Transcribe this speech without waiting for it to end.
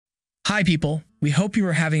Hi people, we hope you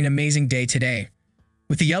are having an amazing day today.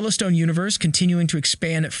 With the Yellowstone universe continuing to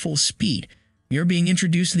expand at full speed, we are being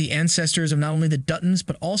introduced to the ancestors of not only the Duttons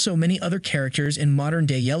but also many other characters in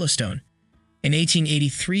modern-day Yellowstone. In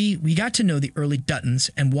 1883, we got to know the early Duttons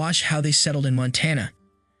and watch how they settled in Montana.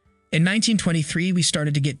 In 1923, we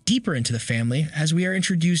started to get deeper into the family as we are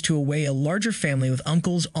introduced to a larger family with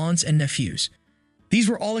uncles, aunts, and nephews. These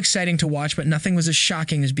were all exciting to watch, but nothing was as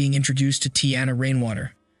shocking as being introduced to Teonna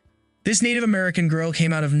Rainwater. This Native American girl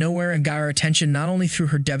came out of nowhere and got our attention not only through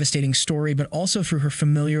her devastating story but also through her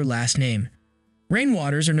familiar last name.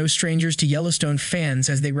 Rainwaters are no strangers to Yellowstone fans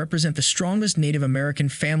as they represent the strongest Native American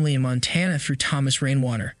family in Montana through Thomas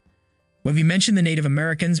Rainwater. When we mention the Native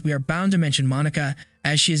Americans, we are bound to mention Monica,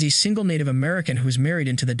 as she is a single Native American who is married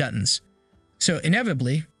into the Duttons. So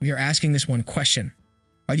inevitably, we are asking this one question.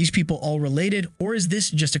 Are these people all related, or is this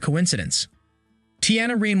just a coincidence?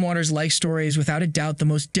 Teonna Rainwater's life story is without a doubt the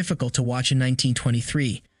most difficult to watch in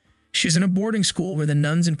 1923. She is in a boarding school where the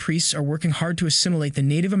nuns and priests are working hard to assimilate the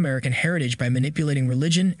Native American heritage by manipulating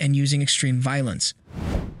religion and using extreme violence.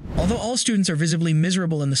 Although all students are visibly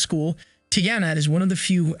miserable in the school, Teonna is one of the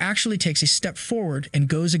few who actually takes a step forward and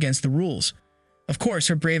goes against the rules. Of course,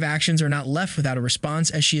 her brave actions are not left without a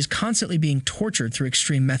response as she is constantly being tortured through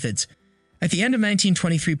extreme methods. At the end of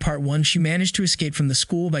 1923 Part 1, she managed to escape from the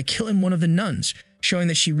school by killing one of the nuns, showing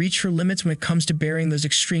that she reached her limits when it comes to bearing those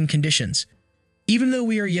extreme conditions. Even though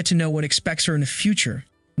we are yet to know what expects her in the future,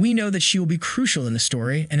 we know that she will be crucial in the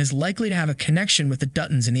story and is likely to have a connection with the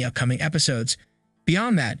Duttons in the upcoming episodes.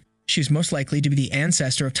 Beyond that, she is most likely to be the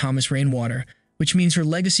ancestor of Thomas Rainwater, which means her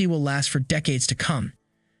legacy will last for decades to come.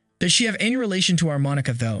 Does she have any relation to our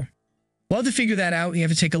Monica, though? Well, to figure that out, we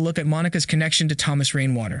have to take a look at Monica's connection to Thomas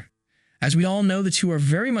Rainwater. As we all know, the two are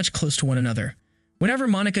very much close to one another. Whenever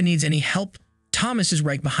Monica needs any help, Thomas is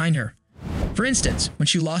right behind her. For instance, when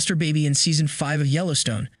she lost her baby in Season 5 of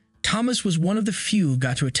Yellowstone, Thomas was one of the few who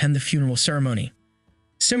got to attend the funeral ceremony.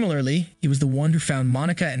 Similarly, he was the one who found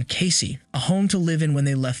Monica and Casey a home to live in when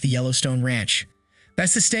they left the Yellowstone ranch.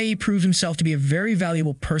 That's to say, he proved himself to be a very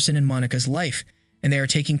valuable person in Monica's life, and they are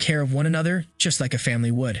taking care of one another just like a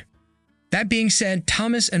family would. That being said,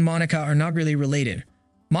 Thomas and Monica are not really related.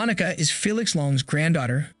 Monica is Felix Long's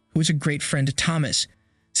granddaughter, who is a great friend to Thomas.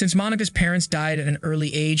 Since Monica's parents died at an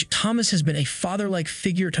early age, Thomas has been a father-like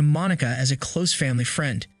figure to Monica as a close family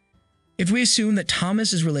friend. If we assume that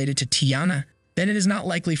Thomas is related to Teonna, then it is not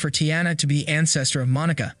likely for Teonna to be the ancestor of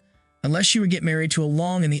Monica, unless she would get married to a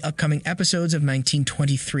Long in the upcoming episodes of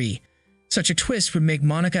 1923. Such a twist would make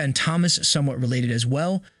Monica and Thomas somewhat related as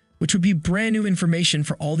well, which would be brand new information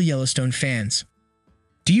for all the Yellowstone fans.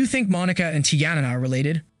 Do you think Monica and Teonna are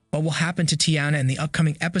related? What will happen to Teonna in the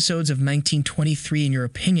upcoming episodes of 1923 in your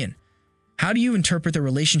opinion? How do you interpret the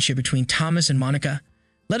relationship between Thomas and Monica?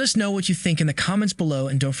 Let us know what you think in the comments below,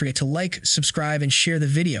 and don't forget to like, subscribe, and share the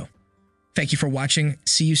video. Thank you for watching.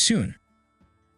 See you soon.